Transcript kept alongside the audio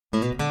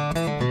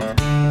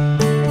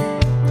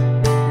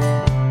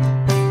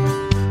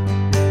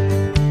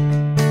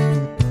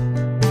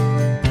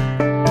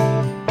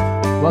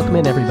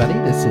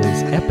This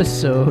is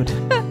episode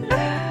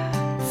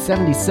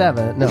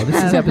 77. No,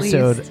 this is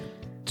episode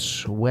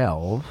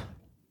 12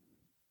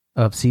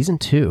 of season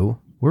 2.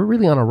 We're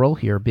really on a roll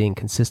here, being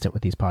consistent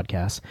with these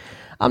podcasts.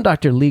 I'm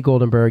Dr. Lee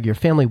Goldenberg, your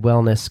family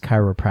wellness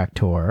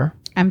chiropractor.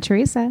 I'm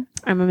Teresa.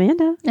 I'm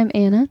Amanda. I'm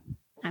Anna.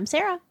 I'm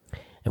Sarah.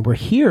 And we're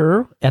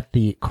here at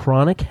the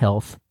Chronic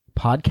Health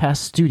Podcast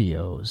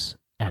Studios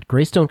at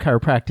Greystone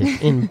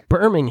Chiropractic in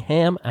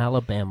Birmingham,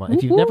 Alabama.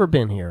 If you've never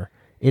been here,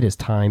 it is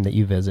time that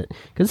you visit,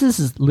 because this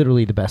is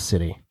literally the best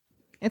city.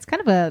 It's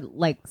kind of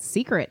a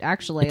secret,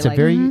 actually. It's a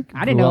very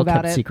I didn't know about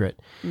well-kept it. secret.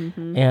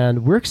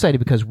 And we're excited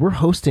because we're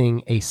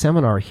hosting a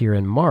seminar here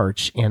in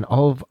March, and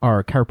all of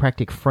our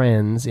chiropractic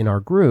friends in our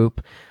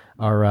group,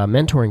 our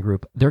mentoring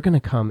group, they're going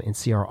to come and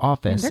see our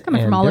office. They're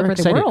coming from all they're over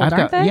the excited. world,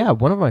 aren't they? Yeah,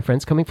 one of my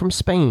friends coming from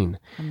Spain.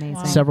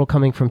 Amazing. Several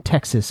coming from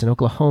Texas and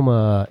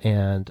Oklahoma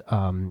and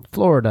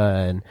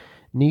Florida and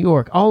New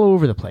York, all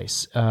over the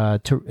place,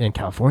 and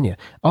California,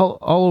 all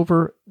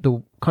over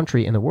the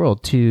country and the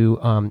world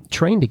to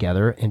train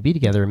together and be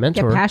together and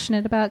mentor. Get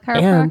passionate about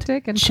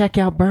chiropractic and check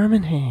out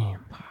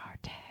Birmingham.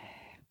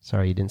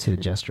 Sorry, you didn't see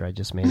the gesture I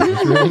just made. It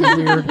was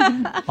really weird,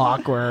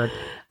 awkward.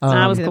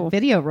 That was the cool.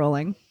 video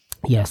rolling.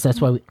 Yes, that's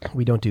why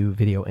we don't do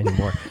video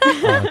anymore,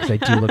 because I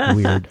do look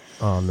weird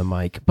on the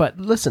mic. But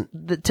listen,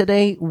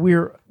 today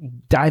we're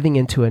diving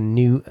into a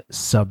new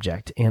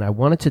subject, and I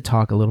wanted to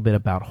talk a little bit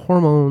about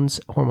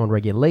hormones, hormone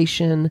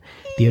regulation,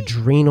 the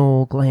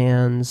adrenal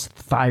glands,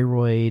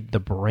 thyroid, the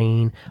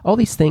brain, all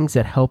these things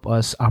that help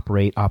us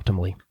operate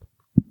optimally.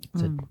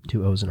 It's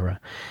 2 O's in a row.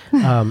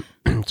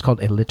 It's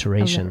called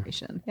alliteration.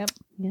 Alliteration. Yep.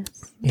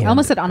 Yes. I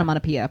almost said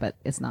onomatopoeia, but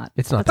it's not.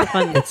 It's not.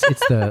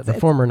 It's the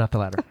former, not the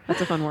latter.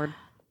 That's a fun word.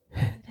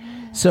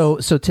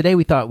 So today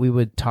we thought we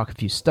would talk a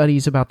few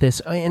studies about this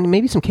and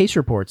maybe some case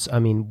reports. I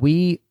mean,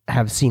 we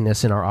have seen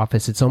this in our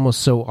office. It's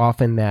almost so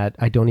often that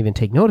I don't even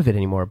take note of it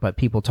anymore, but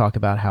people talk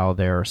about how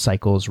their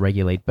cycles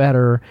regulate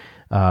better.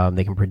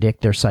 They can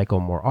predict their cycle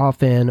more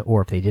often,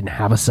 or if they didn't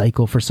have a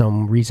cycle for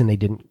some reason they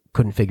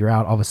couldn't figure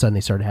out, all of a sudden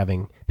they started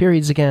having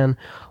periods again,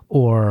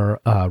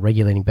 or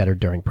regulating better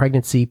during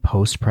pregnancy,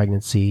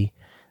 post-pregnancy.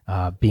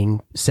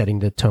 Setting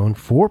the tone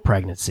for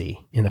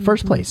pregnancy in the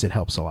first place, it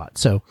helps a lot.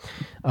 So,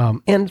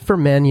 and for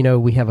men,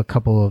 we have a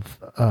couple of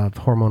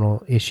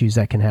hormonal issues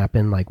that can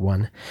happen, like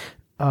one.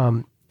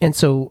 And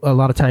so a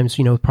lot of times,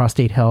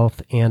 prostate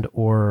health and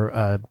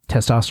or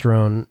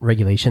testosterone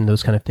regulation,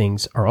 those kind of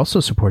things are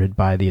also supported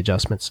by the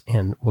adjustments.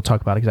 And we'll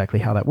talk about exactly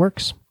how that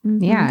works.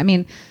 Yeah, I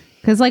mean,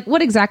 because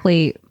what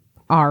exactly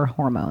are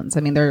hormones? I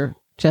mean, they're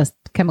just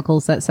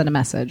chemicals that send a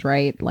message,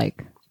 right?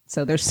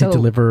 So there's to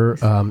deliver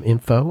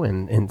info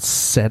and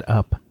set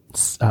up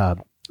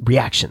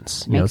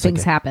reactions. Make it's things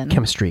like a happen.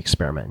 Chemistry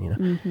experiment.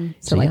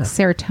 So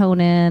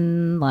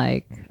serotonin,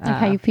 Like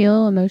how you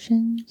feel,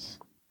 emotions.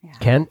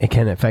 It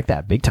can affect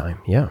that big time.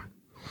 Yeah,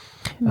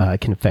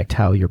 it can affect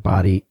how your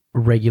body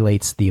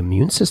regulates the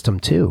immune system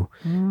too,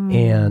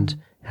 and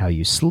how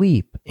you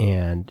sleep,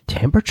 and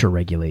temperature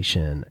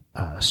regulation,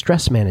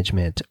 stress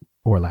management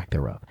or lack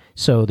thereof.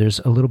 So there's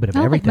a little bit of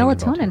everything.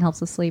 Melatonin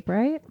helps us sleep,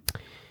 right?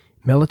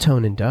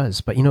 Melatonin does,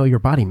 but your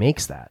body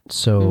makes that.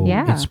 So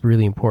it's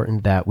really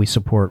important that we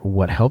support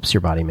what helps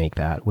your body make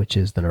that, which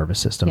is the nervous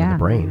system and the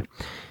brain.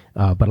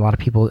 But a lot of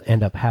people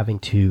end up having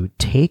to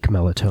take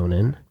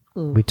melatonin.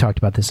 We've talked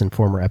about this in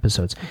former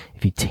episodes.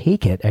 If you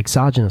take it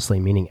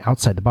exogenously, meaning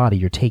outside the body,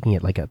 you're taking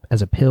it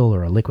as a pill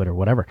or a liquid or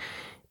whatever,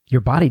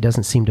 your body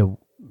doesn't seem to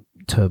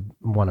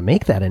want to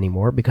make that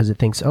anymore because it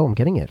thinks, I'm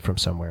getting it from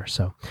somewhere.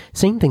 So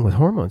same thing with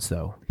hormones,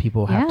 though.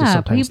 People have to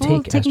sometimes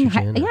take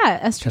estrogen.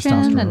 Estrogen.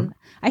 Testosterone. And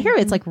I hear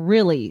it's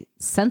really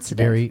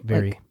sensitive. Very,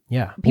 very,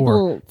 People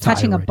or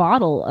touching thyroid. a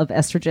bottle of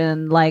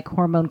estrogen,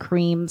 hormone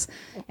creams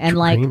and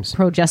Creams.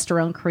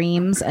 progesterone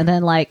creams, and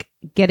then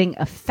getting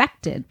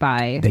affected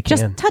by They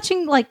just can.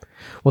 touching Well,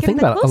 think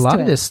about it. A lot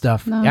of this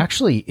stuff No.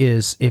 actually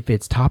is, if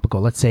it's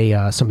topical, let's say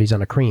somebody's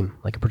on a cream,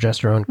 like a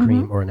progesterone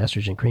cream or an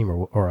estrogen cream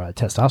or a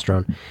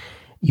testosterone,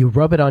 you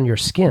rub it on your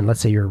skin, let's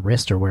say your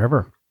wrist or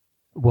wherever.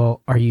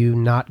 Well, are you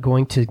not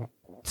going to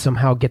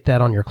somehow get that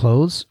on your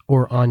clothes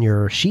or on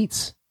your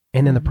sheets?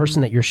 And then the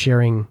person that you're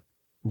sharing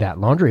that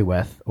laundry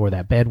with or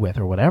that bed with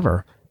or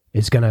whatever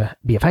is going to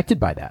be affected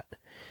by that.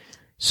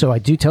 So I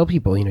do tell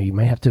people, you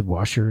might have to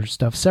wash your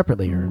stuff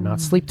separately or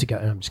not sleep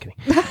together. I'm just kidding.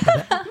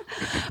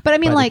 But I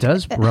mean, But it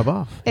does rub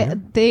off. Yeah.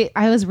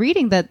 I was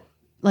reading that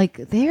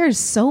there's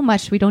so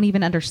much we don't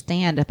even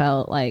understand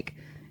about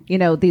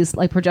these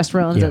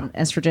progesterones and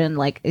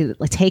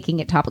estrogen, taking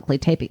it topically,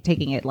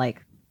 taking it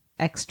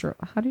extra.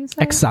 How do you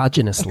say?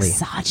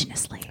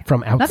 Exogenously.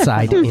 From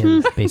outside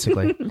in,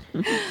 basically.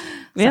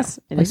 Yes.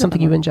 Like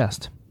something you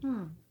ingest.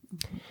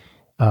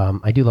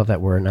 I do love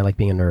that word, and I like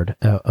being a nerd.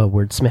 A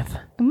wordsmith.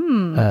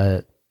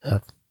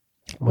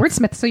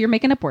 Wordsmith, so you're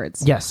making up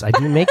words. Yes, I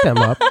do make them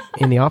up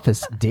in the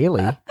office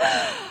daily.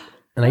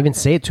 And I even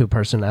say it to a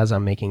person as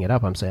I'm making it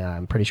up. I'm saying,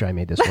 I'm pretty sure I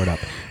made this word up.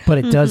 But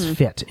it does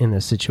fit in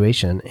this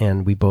situation,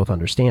 and we both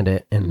understand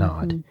it and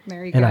nod.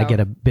 There you And go. I get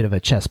a bit of a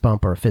chest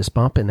bump or a fist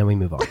bump, and then we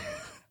move on.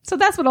 So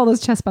that's what all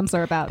those chest bumps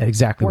are about.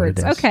 Exactly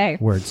Words. what it is. Okay.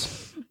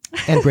 Words.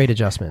 And great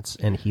adjustments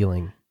and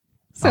healing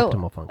So-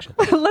 optimal function.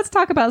 Let's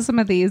talk about some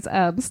of these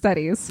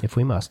studies, If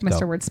we must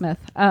Mr. go.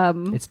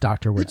 Wordsmith. It's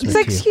Dr. Wordsmith too.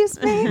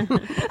 Excuse me.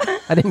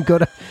 I didn't go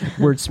to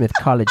Wordsmith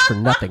College for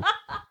nothing.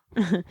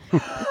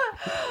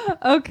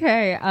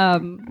 Okay.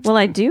 Well,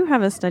 I do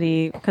have a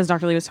study because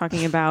Dr. Lee was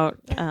talking about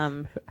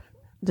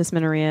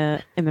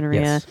dysmenorrhea, amenorrhea.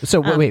 Yes. So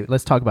wait,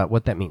 let's talk about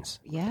what that means.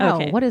 Yeah.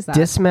 Okay. What is that?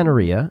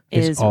 Dysmenorrhea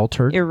is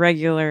altered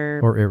irregular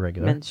or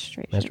irregular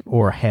menstruation.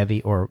 or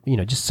heavy or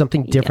just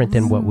something different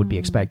than what would be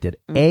expected.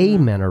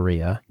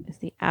 Amenorrhea Is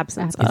the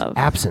absence is of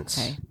absence.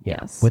 Okay. Yeah,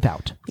 Yes.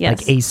 without.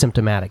 Yes. Like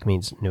asymptomatic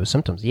means no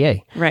symptoms.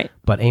 Yay. right.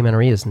 But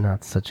amenorrhea is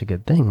not such a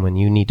good thing when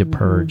you need to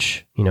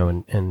purge,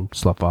 and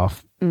slough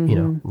off,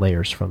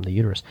 layers from the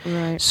uterus.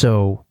 Right.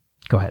 So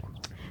go ahead.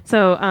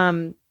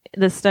 So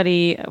the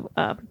study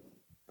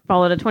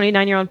followed a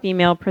 29-year-old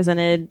female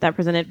presented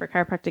for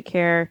chiropractic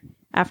care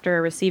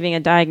after receiving a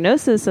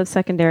diagnosis of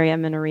secondary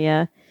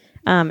amenorrhea.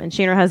 And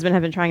she and her husband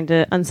have been trying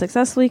to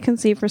unsuccessfully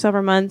conceive for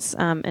several months.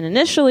 And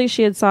initially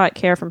she had sought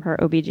care from her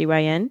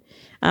OBGYN.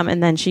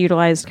 And then she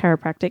utilized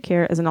chiropractic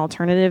care as an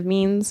alternative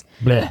means.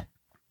 Bleh.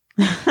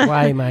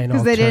 Why am I an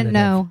Because alternative? they didn't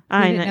know.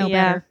 They didn't know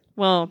yeah. better.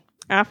 Well,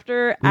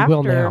 after We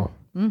will now.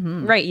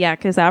 Right, yeah,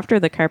 because after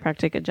the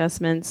chiropractic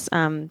adjustments,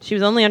 she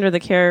was only under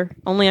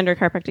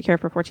chiropractic care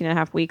for 14 and a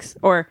half weeks,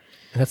 or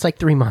That's like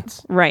 3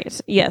 months.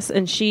 right, yes,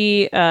 and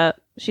she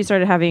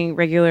started having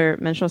regular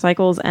menstrual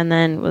cycles, and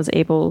then was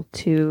able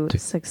to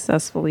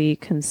successfully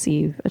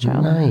conceive a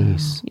child.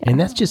 Nice. And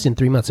that's just in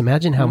 3 months.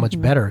 Imagine how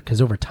much better,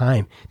 because over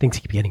time, things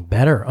keep getting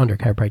better under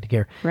chiropractic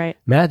care. Right.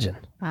 Imagine.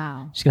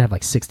 Wow. She's going to have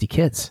like 60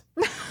 kids.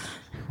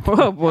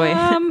 Oh boy.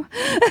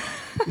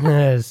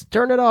 Yes,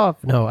 turn it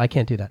off. No, I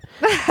can't do that.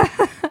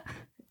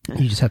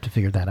 You just have to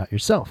figure that out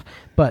yourself.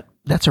 But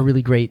that's a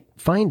really great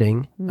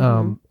finding,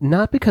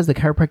 not because the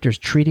chiropractor is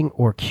treating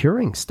or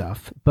curing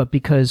stuff, but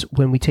because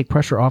when we take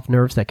pressure off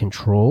nerves that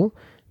control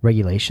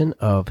regulation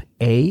of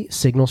A,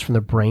 signals from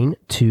the brain,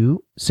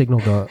 to signal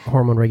the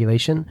hormone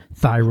regulation,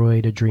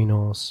 thyroid,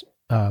 adrenals,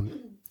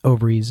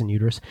 ovaries, and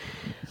uterus,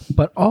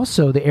 but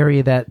also the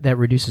area that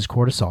reduces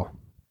cortisol.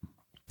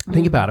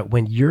 Think about it.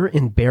 When you're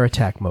in bear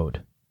attack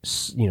mode,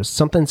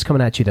 something's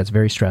coming at you that's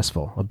very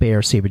stressful. A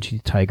bear,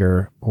 saber-toothed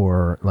tiger,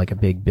 or like a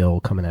big bill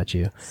coming at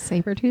you.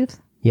 Sabertooth?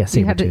 Yeah,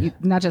 You have saber-tooth.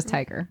 not just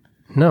tiger.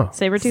 No.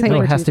 Saber-tooth?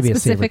 No, it has to be a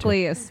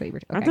Specifically a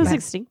sabertooth. Aren't Okay. those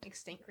extinct?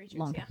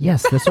 Long.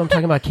 Yes, that's what I'm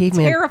talking about.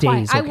 Caveman Terrifying.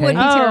 days, I okay? would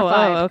be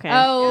terrified. Oh, okay.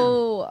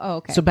 Oh,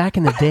 okay. So back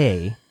in the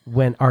day,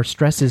 when our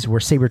stresses were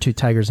saber-toothed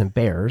tigers and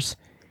bears,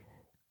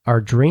 our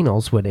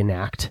adrenals would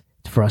enact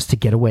for us to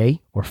get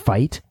away or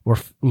fight or,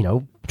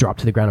 drop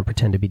to the ground and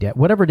pretend to be dead.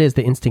 Whatever it is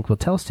the instinct will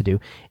tell us to do,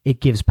 it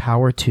gives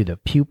power to the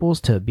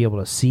pupils to be able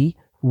to see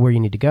where you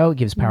need to go. It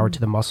gives power to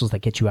the muscles that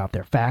get you out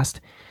there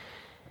fast.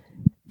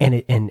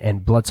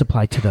 And blood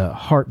supply to the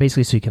heart,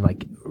 basically, so you can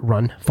like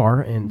run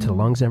far into the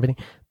lungs and everything.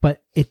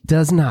 But it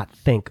does not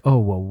think, oh,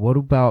 well, what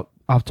about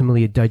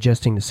optimally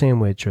digesting the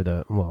sandwich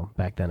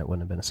back then it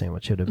wouldn't have been a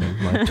sandwich. It would have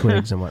been like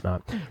twigs and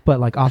whatnot. But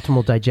like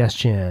optimal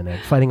digestion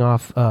and fighting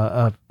off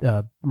a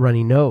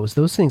runny nose,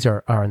 those things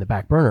are in the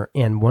back burner.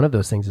 And one of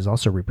those things is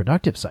also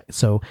reproductive side.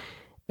 So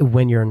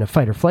when you're in a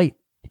fight or flight,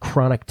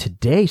 chronic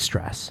today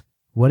stress,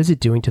 what is it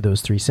doing to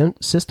those three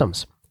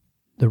systems?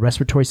 The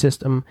respiratory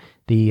system,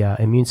 the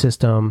immune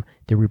system,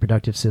 the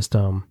reproductive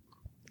system,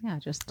 yeah,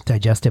 just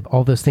digestive,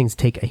 all those things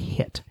take a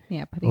hit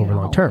putting over it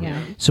long all- term.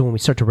 Yeah. So when we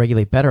start to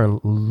regulate better and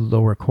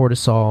lower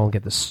cortisol and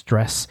get the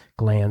stress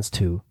glands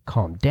to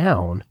calm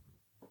down,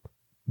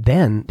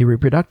 then the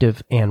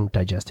reproductive and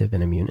digestive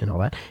and immune and all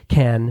that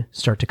can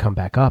start to come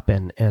back up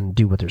and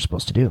do what they're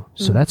supposed to do.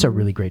 So that's a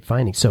really great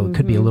finding. So it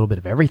could be a little bit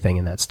of everything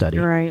in that study.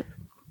 Right.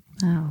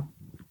 Oh,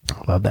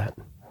 Love that.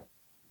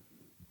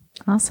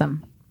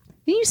 awesome.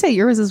 Didn't you say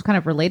yours is kind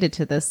of related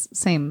to this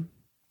same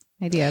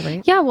idea,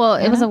 right? Yeah, well,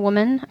 it was a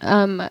woman,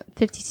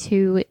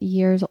 52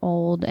 years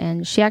old,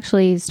 and she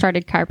actually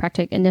started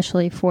chiropractic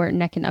initially for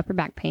neck and upper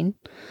back pain.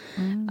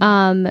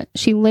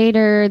 She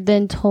later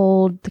then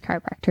told the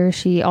chiropractor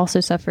she also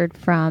suffered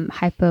from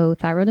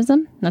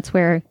hypothyroidism. That's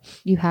where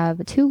you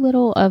have too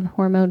little of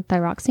hormone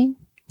thyroxine.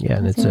 Yeah,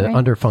 and Is it's that an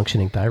right?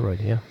 underfunctioning thyroid.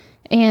 Yeah.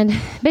 And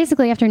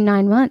basically, after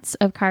 9 months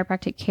of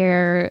chiropractic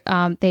care,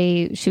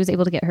 she was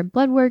able to get her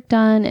blood work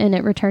done, and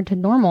it returned to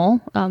normal.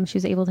 She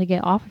was able to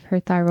get off of her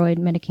thyroid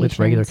medication With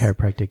regular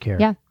chiropractic care.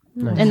 Yeah,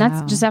 Nice. and Wow.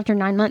 that's just after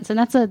 9 months, and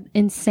that's an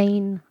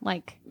insane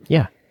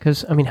Yeah.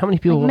 Because, I mean, how many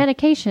people,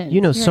 medication.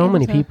 you know, so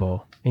many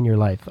people in your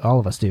life, all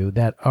of us do,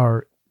 that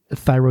are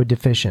thyroid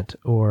deficient,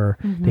 or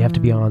they have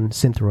to be on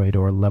Synthroid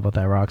or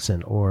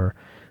levothyroxine, or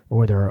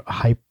they're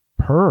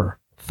hyperthyroid,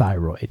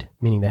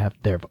 meaning they have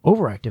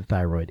overactive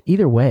thyroid.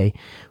 Either way,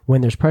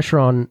 when there's pressure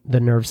on the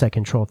nerves that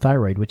control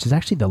thyroid, which is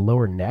actually the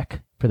lower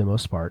neck for the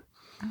most part,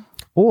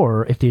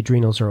 or if the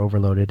adrenals are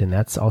overloaded, and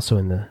that's also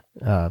in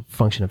the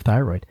function of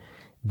thyroid,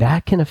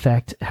 that can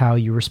affect how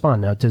you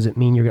respond. Now, does it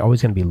mean you're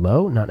always going to be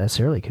low? Not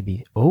necessarily. It could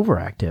be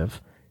overactive.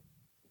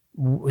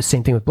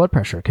 Same thing with blood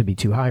pressure. It could be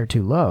too high or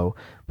too low.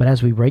 But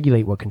as we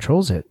regulate what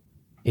controls it,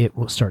 it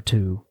will start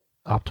to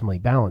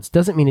optimally balance.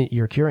 Doesn't mean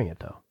you're curing it,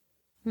 though.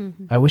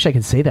 I wish I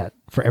could say that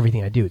for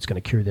everything I do. It's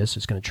going to cure this,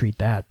 it's going to treat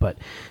that. But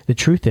the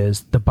truth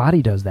is, the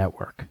body does that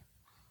work.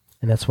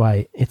 And that's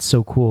why it's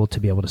so cool to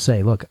be able to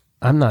say, look,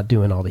 I'm not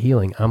doing all the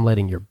healing. I'm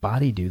letting your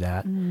body do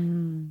that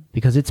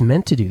because it's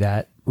meant to do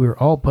that. We were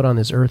all put on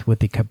this earth with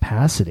the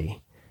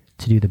capacity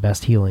to do the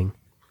best healing,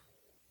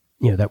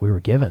 that we were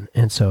given.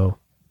 And so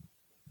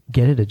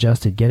get it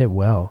adjusted, get it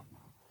well,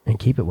 and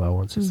keep it well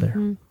once it's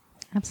there.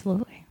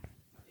 Absolutely.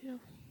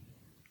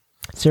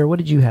 Sarah, what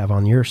did you have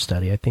on your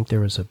study? I think there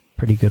was a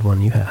pretty good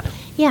one you had.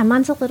 Yeah,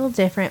 mine's a little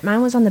different.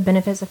 Mine was on the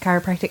benefits of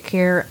chiropractic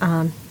care,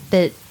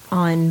 that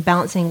on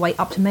balancing weight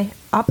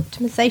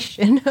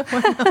optimization of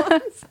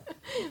hormones.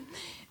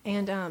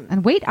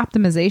 And weight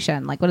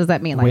optimization, like what does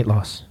that mean? Weight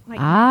loss. Like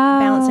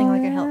balancing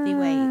like a healthy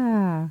weight.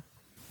 I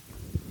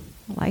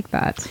like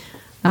that.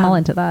 I'm all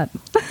into that.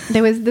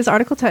 This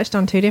article touched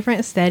on 2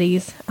 different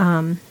studies.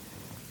 There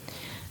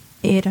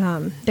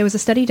was a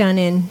study done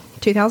in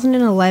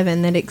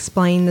 2011 that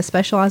explained the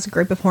specialized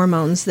group of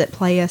hormones that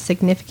play a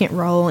significant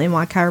role in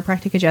why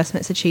chiropractic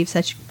adjustments achieve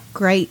such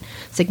great,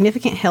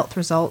 significant health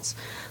results.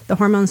 The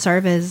hormones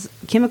serve as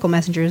chemical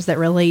messengers that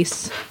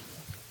release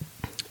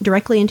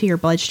directly into your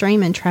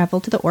bloodstream and travel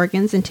to the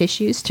organs and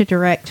tissues to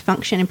direct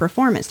function and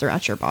performance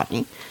throughout your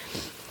body.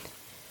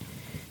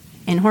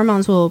 And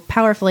hormones will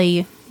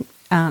powerfully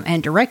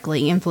and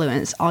directly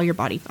influence all your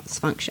body's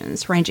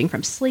functions, ranging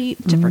from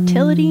sleep to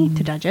fertility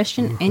to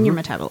digestion and your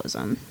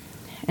metabolism.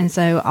 And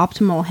so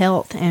optimal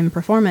health and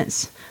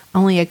performance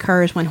only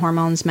occurs when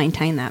hormones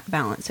maintain that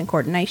balance and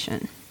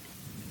coordination.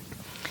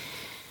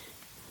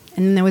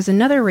 And then there was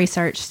another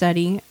research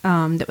study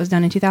that was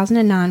done in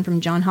 2009 from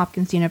Johns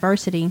Hopkins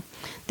University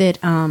that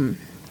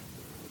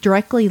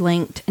directly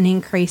linked an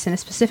increase in a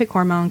specific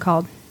hormone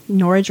called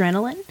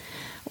noradrenaline,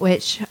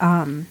 which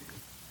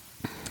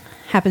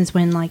happens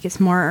when it's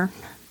more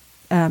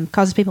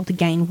causes people to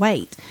gain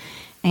weight,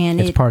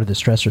 and it's part of the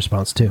stress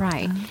response too,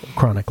 right?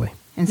 Chronically,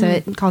 and so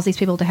it causes these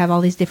people to have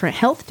all these different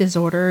health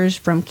disorders,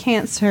 from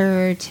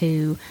cancer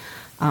to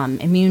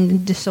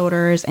immune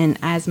disorders and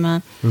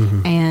asthma,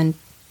 and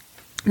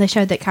they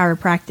showed that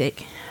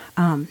chiropractic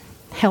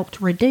helped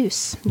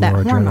reduce that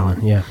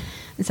hormone. Yeah.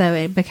 And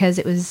so because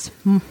it was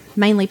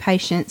mainly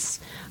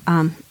patients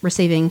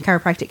receiving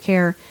chiropractic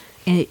care,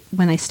 and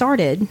when they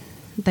started,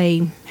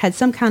 they had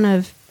some kind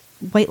of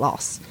weight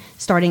loss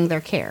starting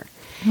their care.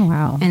 Oh,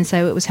 wow. And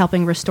so it was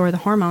helping restore the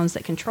hormones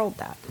that controlled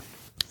that.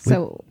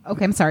 So,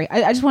 okay, I'm sorry.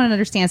 I just want to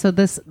understand. So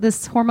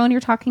this hormone you're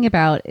talking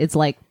about, it's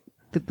like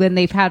when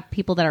they've had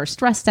people that are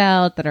stressed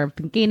out, that are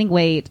gaining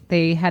weight,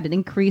 they had an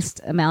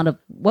increased amount of,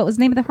 what was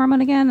the name of the hormone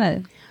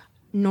again?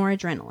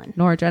 Noradrenaline.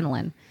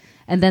 Noradrenaline.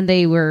 And then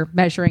they were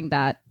measuring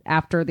that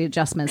after the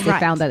adjustments. They Right.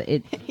 found that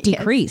it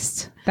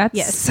decreased.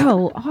 That's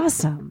so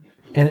awesome.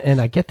 And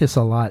I get this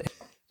a lot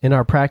in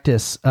our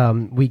practice.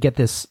 We get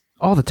this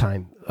all the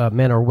time.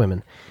 Men or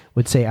women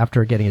would say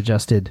after getting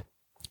adjusted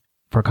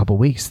for a couple of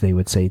weeks, they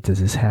would say,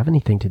 does this have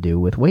anything to do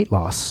with weight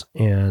loss?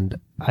 And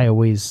I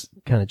always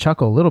kind of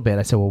chuckle a little bit.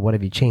 I say, well, what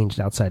have you changed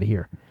outside of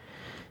here?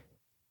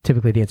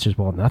 Typically the answer is,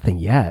 well, nothing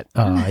yet.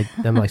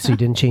 I'm like, so you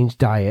didn't change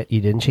diet, you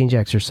didn't change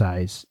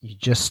exercise, you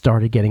just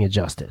started getting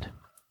adjusted.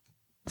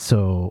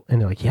 So, and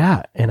they're like,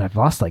 yeah, and I've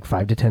lost like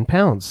 5 to 10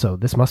 pounds, so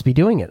this must be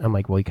doing it. I'm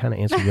like, well, you kind of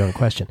answered your own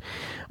question.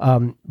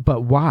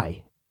 But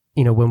why?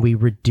 When we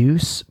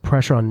reduce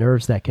pressure on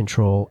nerves that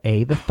control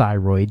A, the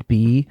thyroid,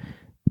 B,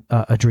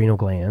 adrenal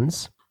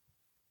glands,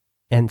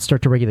 and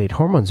start to regulate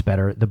hormones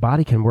better, the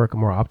body can work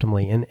more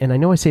optimally. And I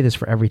know I say this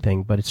for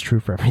everything, but it's true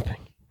for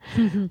everything.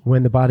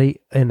 When the body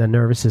and the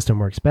nervous system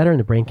works better and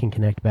the brain can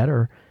connect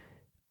better,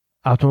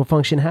 optimal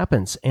function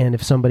happens. And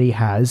if somebody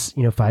has,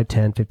 5,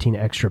 10, 15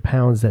 extra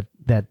pounds that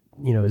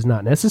is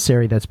not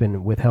necessary, that's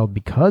been withheld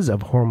because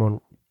of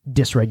hormone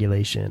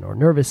dysregulation or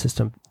nervous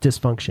system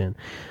dysfunction,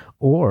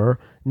 or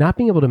not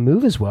being able to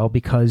move as well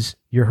because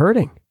you're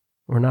hurting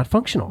or not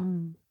functional.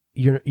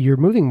 You're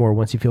moving more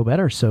once you feel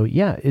better. So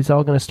yeah, it's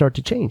all going to start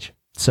to change.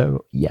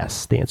 So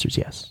yes, the answer is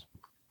yes.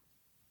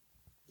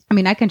 I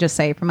mean, I can just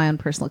say from my own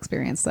personal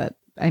experience that,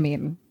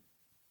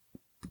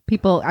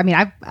 people,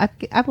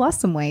 I've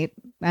lost some weight.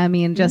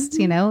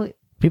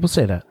 People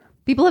say that.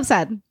 People have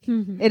said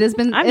it has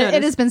been,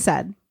 it has been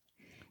said,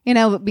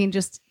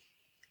 just,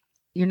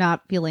 you're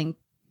not feeling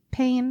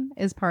pain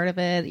is part of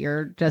it.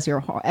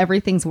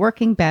 Everything's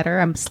working better.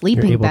 I'm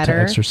sleeping You're able better.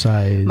 to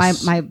exercise.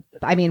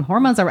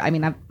 Hormones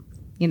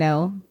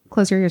are,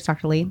 close your ears,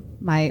 Dr. Lee.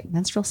 My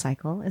menstrual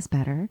cycle is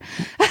better.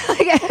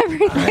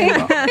 Everything.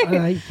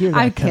 I hear that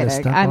I'm kind of kidding.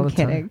 stuff all I'm the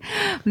kidding.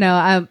 time.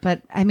 No,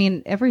 but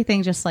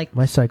everything just like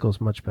My cycle's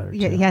much better. Too.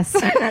 yes.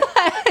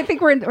 I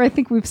think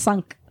we've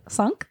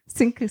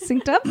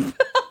synced up.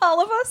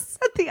 All of us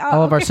at the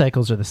All of our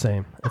cycles are the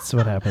same. That's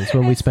what happens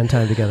when we spend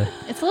time together.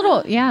 It's a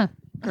little, yeah.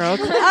 Girl,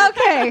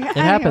 Okay. It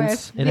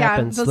happens. It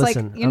happens. So it's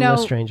Listen, I'm no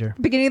stranger.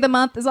 Beginning of the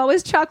month is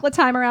always chocolate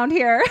time around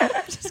here.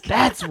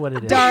 That's what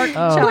it is. Dark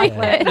chocolate.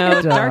 Okay.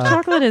 no, dark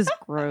chocolate is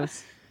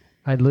gross.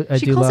 I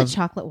She do calls love. it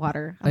chocolate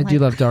water. I do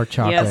love dark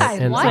chocolate, Yes.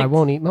 and What? I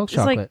won't eat milk It's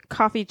chocolate. like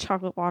coffee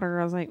chocolate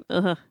water. I was like,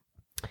 ugh.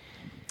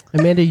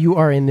 Amanda, you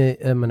are in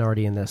the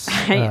minority in this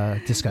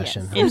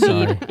discussion. I'm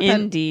sorry.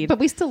 Indeed. But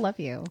we still love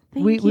you.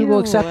 We will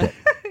accept it.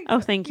 Oh,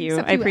 thank you.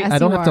 Accept I, you appre- as I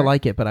don't you have to are.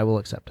 like it, but I will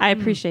accept it. I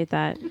appreciate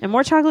that. And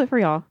more chocolate for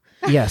y'all.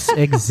 Yes,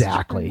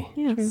 exactly.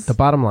 Yes. The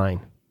bottom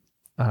line.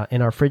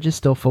 And our fridge is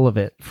still full of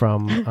it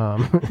from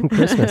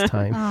Christmas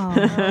time. Oh,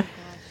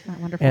 that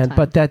wonderful And time.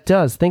 but that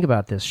does, think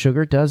about this.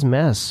 Sugar does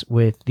mess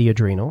with the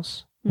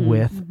adrenals,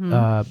 with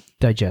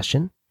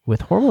digestion,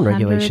 with hormone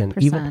regulation.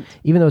 100%.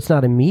 Even though it's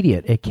not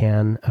immediate, it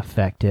can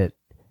affect it.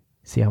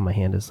 See how my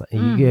hand is?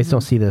 You guys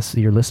don't see this.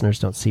 Your listeners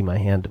don't see my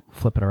hand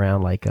flipping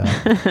around like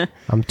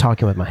I'm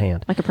talking with my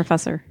hand. Like a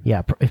professor.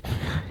 Yeah,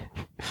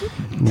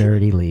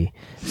 nerdy Lee.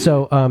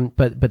 So,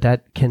 but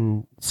that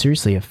can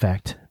seriously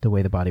affect the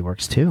way the body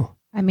works too.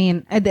 I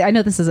mean, I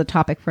know this is a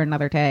topic for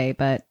another day,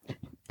 but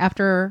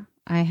after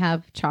I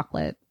have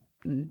chocolate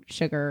and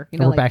sugar, you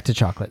And know, we're like, back to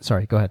chocolate.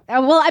 Sorry, go ahead.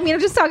 well, I mean, I'm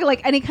just talking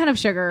like any kind of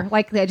sugar.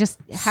 Like I just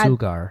had,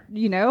 Sugar.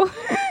 you know,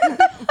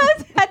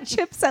 had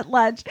chips at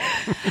lunch,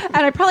 and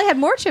I probably had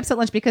more chips at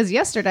lunch because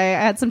yesterday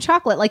I had some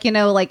chocolate. Like you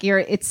know, like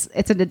it's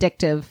an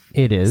addictive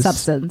It is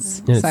substance.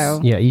 And it's-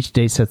 So yeah, each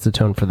day sets the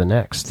tone for the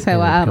next.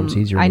 So and it becomes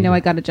easier. I to know do. I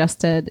got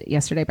adjusted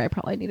yesterday, but I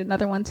probably need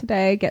another one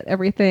today. Get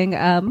everything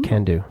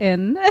Can do.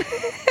 in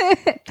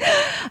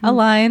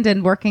aligned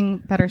and working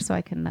better, so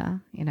I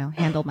can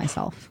handle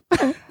myself.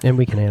 And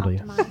we can handle you.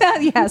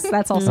 Yes,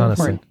 that's also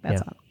Honestly, important.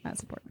 yeah.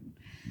 That's important.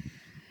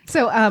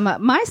 So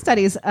my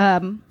studies.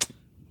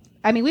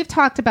 I mean, we've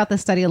talked about this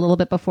study a little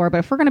bit before, but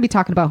if we're going to be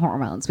talking about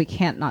hormones, we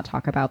can't not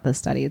talk about this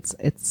study.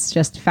 It's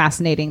just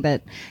fascinating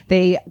that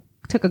they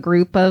took a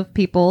group of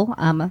people,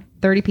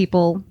 30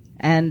 people,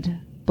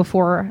 and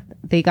before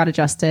they got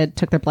adjusted,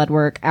 took their blood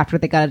work. After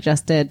they got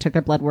adjusted, took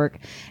their blood work,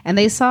 and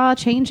they saw a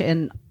change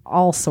in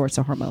all sorts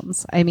of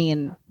hormones. I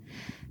mean,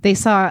 they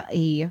saw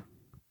a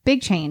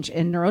big change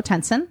in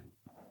neurotensin,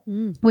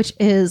 which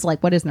is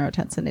like, what is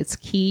neurotensin? It's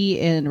key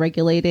in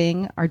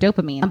regulating our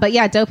dopamine. But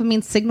yeah,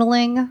 dopamine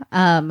signaling,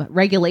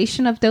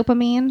 regulation of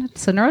dopamine.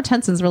 So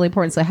neurotensin is really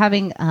important. So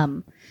having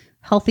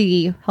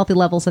healthy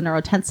levels of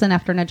neurotensin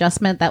after an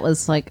adjustment, that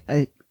was like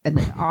an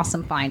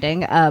awesome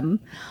finding.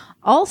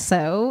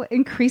 Also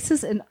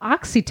increases in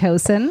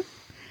oxytocin,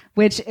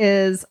 which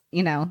is,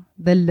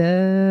 the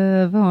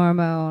love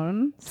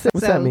hormone.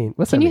 What's that mean?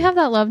 What's Can that you mean? have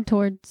that love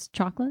towards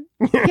chocolate?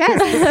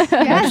 Yes. yes,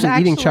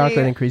 Actually, eating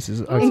chocolate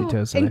increases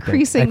oxytocin.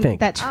 increasing I think.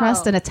 that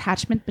trust and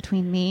attachment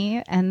between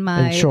me and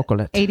my And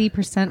chocolate.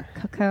 80%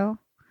 cacao.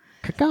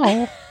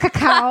 Cacao.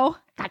 Cacao.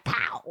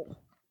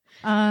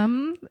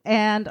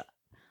 And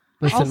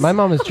Listen, my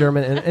mom is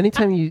German, and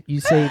anytime you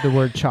say the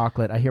word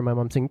chocolate, I hear my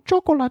mom saying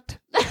chocolate.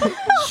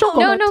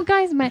 No,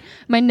 guys. My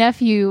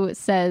nephew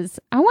says,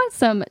 I want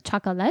some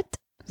chocolate.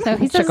 So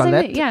he says,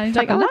 Chocolate? yeah, he's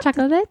like, I want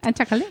chocolate. and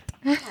chocolate.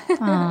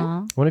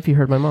 Aw. What if you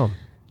heard my mom?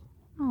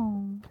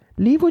 Oh.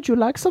 Lee, would you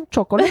like some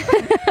chocolate?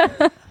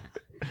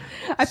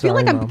 I feel Sorry,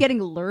 like I'm Mom.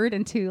 getting lured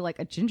into like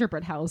a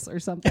gingerbread house or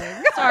something.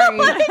 Sorry. In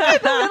the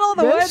middle of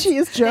the Well, woods. she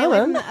is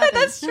German.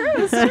 That's true.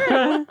 It's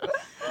true.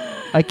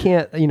 I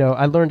can't,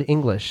 I learned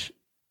English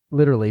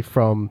literally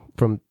from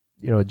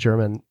a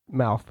German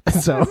mouth.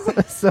 So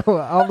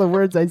all the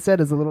words I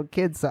said as a little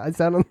kid, so I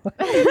sounded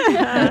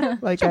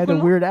like I had a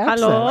weird accent.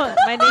 Hello,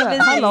 my name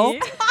is Hello.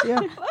 Lee.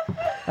 Yeah.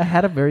 I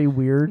had a very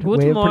weird Good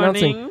way of morning.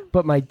 pronouncing,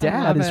 but my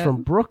dad love is it.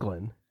 from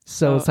Brooklyn.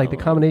 So it's like the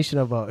combination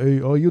of hey,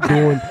 how you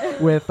doing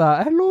with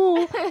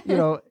hello,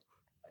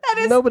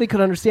 nobody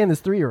could understand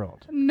this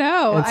 3-year-old.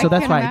 No. And so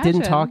that's can why I didn't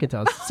imagine. talk until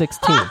I was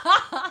 16.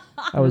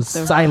 I was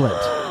So- silent.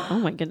 Oh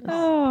my goodness.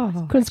 Oh.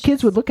 Because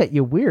kids would look at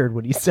you weird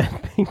when you said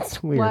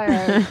things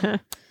weird.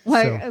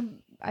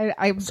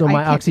 So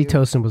my can't do-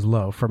 oxytocin was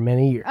low for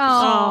many years.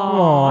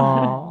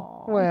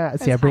 Oh. Well,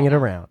 see, I bring it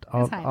around.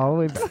 All high the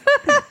way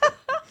back.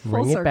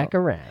 Bring it back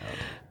around.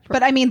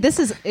 But I mean, this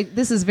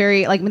is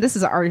very like, this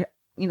is our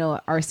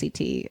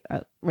RCT,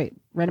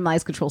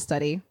 randomized control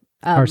study.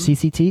 Our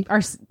CCT, Our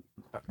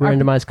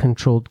randomized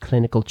controlled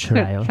clinical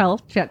trial.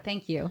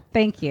 Thank you.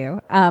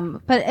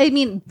 But I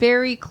mean,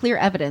 very clear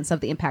evidence of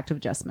the impact of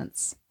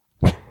adjustments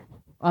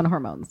on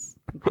hormones.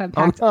 On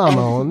hormones.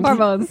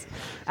 Hormones.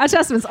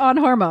 Adjustments on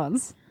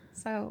hormones.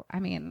 So, I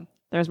mean,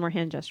 There's more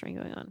hand gesturing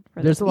going on.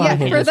 For There's a lot Yeah, of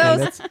hand for gesturing.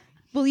 those-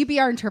 will you be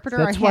our interpreter?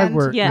 That's our why hand,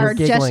 we're Yes. our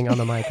giggling on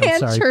the mic. I'm hand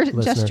sorry,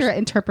 listeners. gesture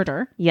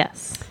interpreter.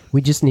 Yes.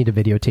 We just need to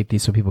videotape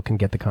these so people can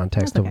get the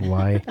context of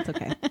why That's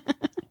okay.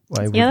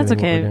 we're Yeah, that's doing what we're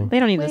okay. doing. They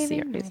don't need to see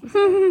our faces.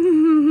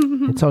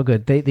 It's all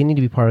good. They need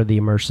to be part of the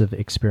immersive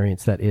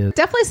experience that is.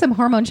 Definitely some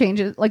hormone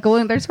changes. Like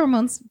there's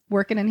hormones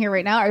working in here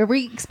right now. Are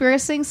we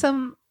experiencing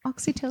some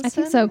oxytocin? I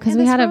think so, because in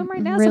we this had a room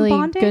right now? Some really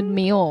bonding? good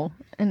meal.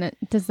 And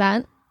does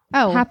that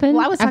happen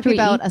Well, I was after talking we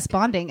about eat? us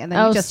bonding, and then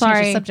Oh, you just changed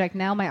the sorry. subject.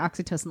 Now my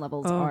oxytocin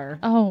levels are.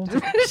 Oh,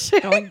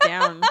 Going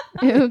down.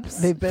 oops.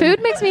 They've been-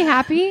 Food makes me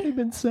happy. They've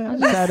been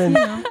sad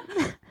and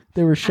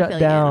they were shut feel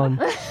you.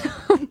 down.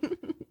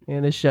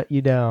 And it shut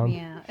you down.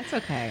 Yeah, it's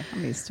okay.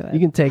 I'm used to it. You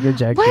can take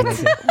rejection.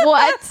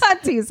 What? I'm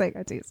teasing.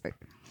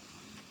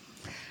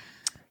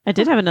 I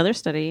did have another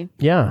study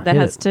Yeah. that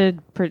hit has it.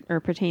 or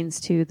pertains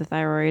to the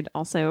thyroid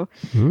also.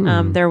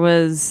 Mm. There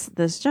was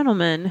this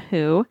gentleman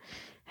who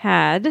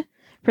had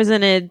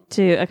presented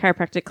to a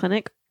chiropractic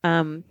clinic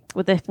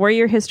with a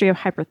 4-year history of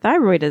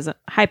hypothyroidism.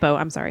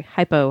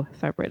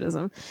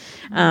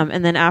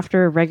 And then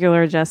after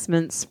regular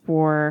adjustments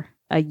for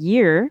a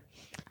year,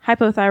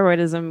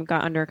 hypothyroidism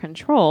got under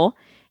control.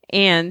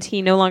 And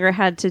he no longer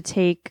had to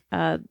take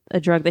a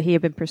drug that he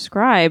had been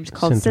prescribed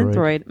called Synthroid.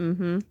 Synthroid.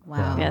 Mm-hmm.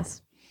 Wow.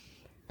 Yes.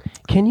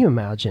 Can you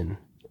imagine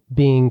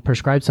being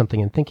prescribed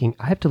something and thinking,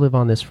 I have to live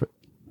on this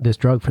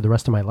drug for the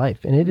rest of my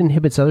life? And it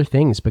inhibits other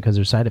things because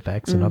there's side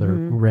effects and other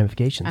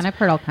ramifications. And I've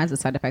heard all kinds of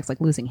side effects,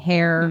 like losing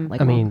hair. Like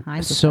I all mean,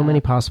 kinds of so stuff.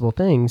 many possible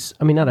things.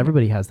 I mean, not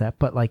everybody has that,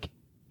 but like,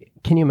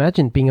 can you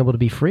imagine being able to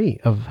be free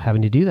of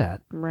having to do that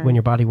Right. when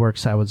your body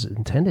works how it's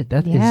intended?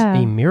 That is Yeah.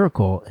 a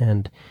miracle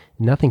and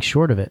nothing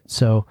short of it.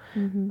 So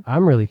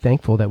I'm really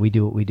thankful that we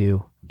do what we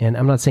do. And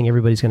I'm not saying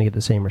everybody's going to get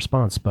the same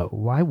response, but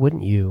why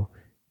wouldn't you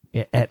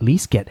at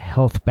least get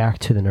health back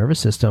to the nervous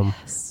system,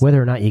 whether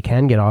or not you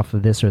can get off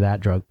of this or that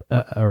drug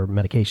or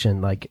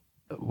medication? Like,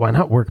 why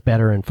not work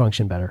better and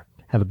function better?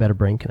 Have a better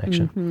brain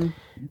connection.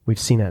 We've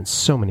seen that in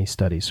so many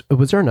studies.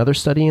 Was there another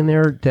study in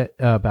there that,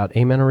 about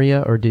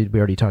amenorrhea, or did we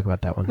already talk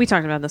about that one? We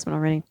talked about this one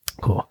already.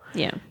 Cool.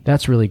 Yeah.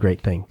 That's a really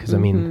great thing because, I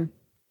mean,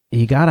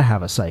 you got to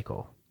have a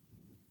cycle.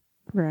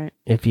 Right.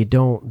 If you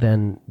don't,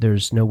 then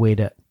there's no way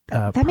to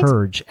That makes-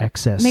 purge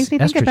excess Makes me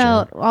think estrogen,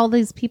 about all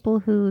these people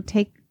who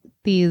take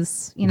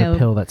these, the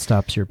pill that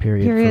stops your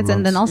period. for periods,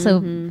 and then months.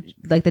 also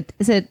like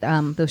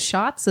those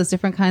shots, those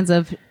different kinds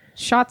of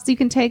shots you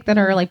can take that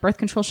are like birth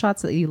control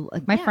shots that you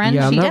like. My friend,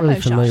 Yeah, I'm she not really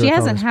she familiar with all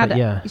hasn't this, had but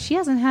yeah. she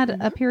hasn't had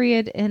a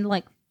period in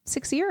like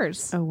 6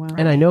 years. Oh, wow.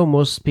 And I know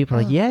most people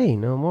are like, yay,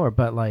 no more.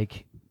 But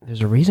like,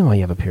 there's a reason why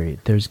you have a period.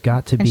 There's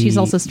got to And be. she's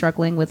also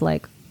struggling with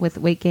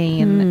weight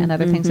gain and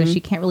other things, so she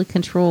can't really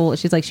control.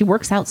 She's like, she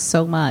works out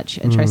so much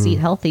and tries to eat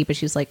healthy, but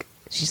she's like,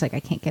 I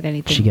can't get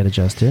anything. She get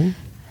adjusted.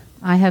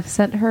 I have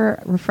sent her.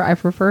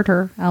 I've referred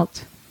her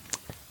out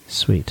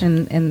Sweet.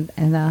 in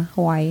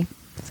Hawaii,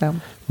 so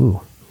Ooh,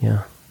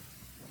 yeah.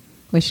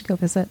 we should go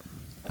visit.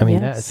 I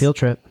mean, Yes. that field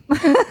trip.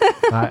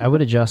 I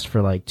would adjust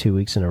for like 2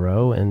 weeks in a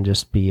row and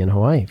just be in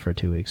Hawaii for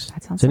 2 weeks.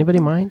 That sounds Does anybody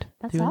like- mind?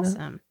 That's doing that?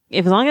 awesome.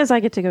 As long as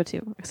I get to go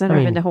too, because I've never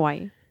mean, been to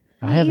Hawaii.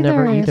 I have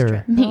never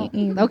either. Me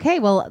either. Okay,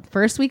 well,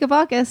 first week of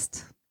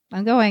August,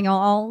 I'm going.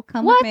 I'll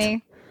come What? with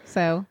me.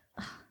 So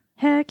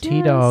Heck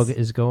T Dog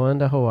is going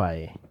to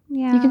Hawaii.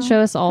 yeah, You can show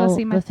us Go all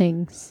see my- the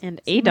things. And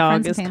See A my Dog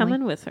friends is and family.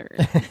 coming with her.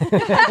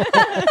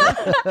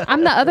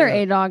 I'm the other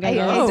A dog, I A-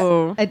 guess.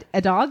 Oh.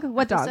 a dog.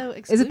 What dog? So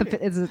Is it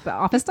the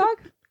office dog?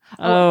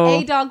 Oh.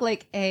 A dog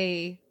like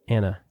a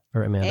Anna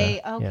or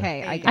Amanda. okay.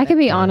 Yeah. I get I could it.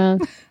 be Anna,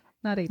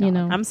 Not a dog. you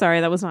know. I'm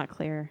sorry, that was not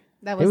clear.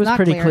 that It was not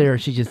pretty clear.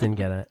 She just didn't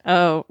get it.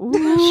 Oh.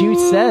 She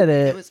said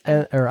it, was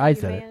or I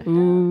said it.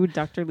 Ooh,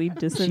 Dr. Lee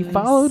Disson. She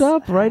followed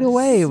up right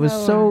away. It was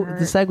So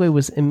the segue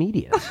was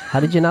immediate. How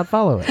did you not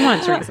follow it? Come on,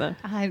 Teresa.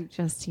 I'm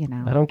just,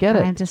 I don't get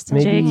it. I'm just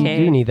Maybe you JK.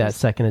 do need that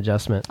second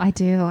adjustment I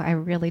do. I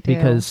really do.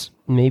 because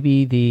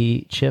maybe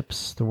the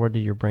chips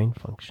thwarted your brain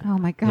function. oh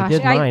my You gosh,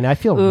 did mine. I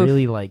feel Oof.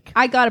 really like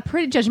I got a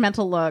pretty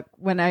judgmental look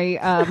when I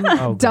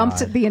Oh, dumped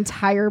God. the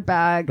entire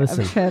bag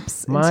Listen, of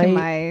chips my- into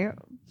my.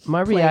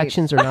 my plate.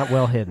 reactions are not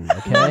well hidden.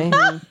 Okay,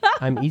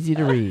 I'm easy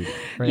to read.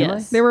 Right,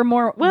 Yes. There were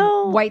more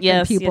white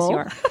yes, than people.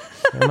 Yes,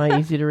 you are. am I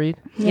easy to read?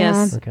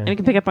 Yes. Okay. And we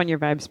can pick up on your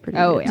vibes pretty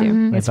Oh, good, yeah. too.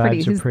 My It's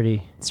vibes pretty. are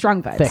pretty.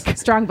 Strong vibes. Thick.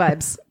 Strong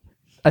vibes.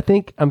 I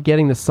think I'm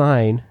getting the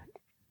sign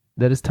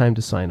that it's time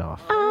to sign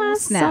off. I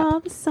Snap. saw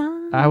the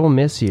sun. I will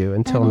miss you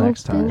until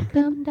next time.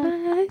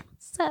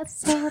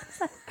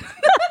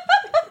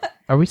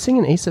 Are we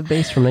singing Ace of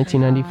Base from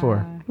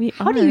 1994? We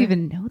How do are. you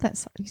even know that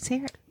song? You say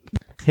it.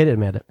 Hit it,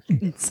 Amanda.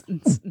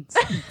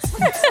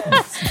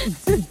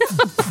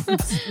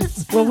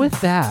 Well, with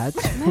that,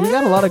 we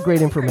got a lot of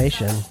great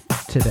information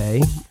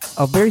today.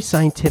 A very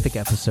scientific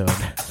episode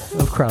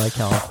of Chronic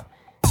Health.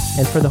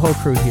 And for the whole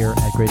crew here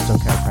at Greystone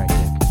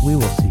Chiropractic, we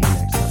will see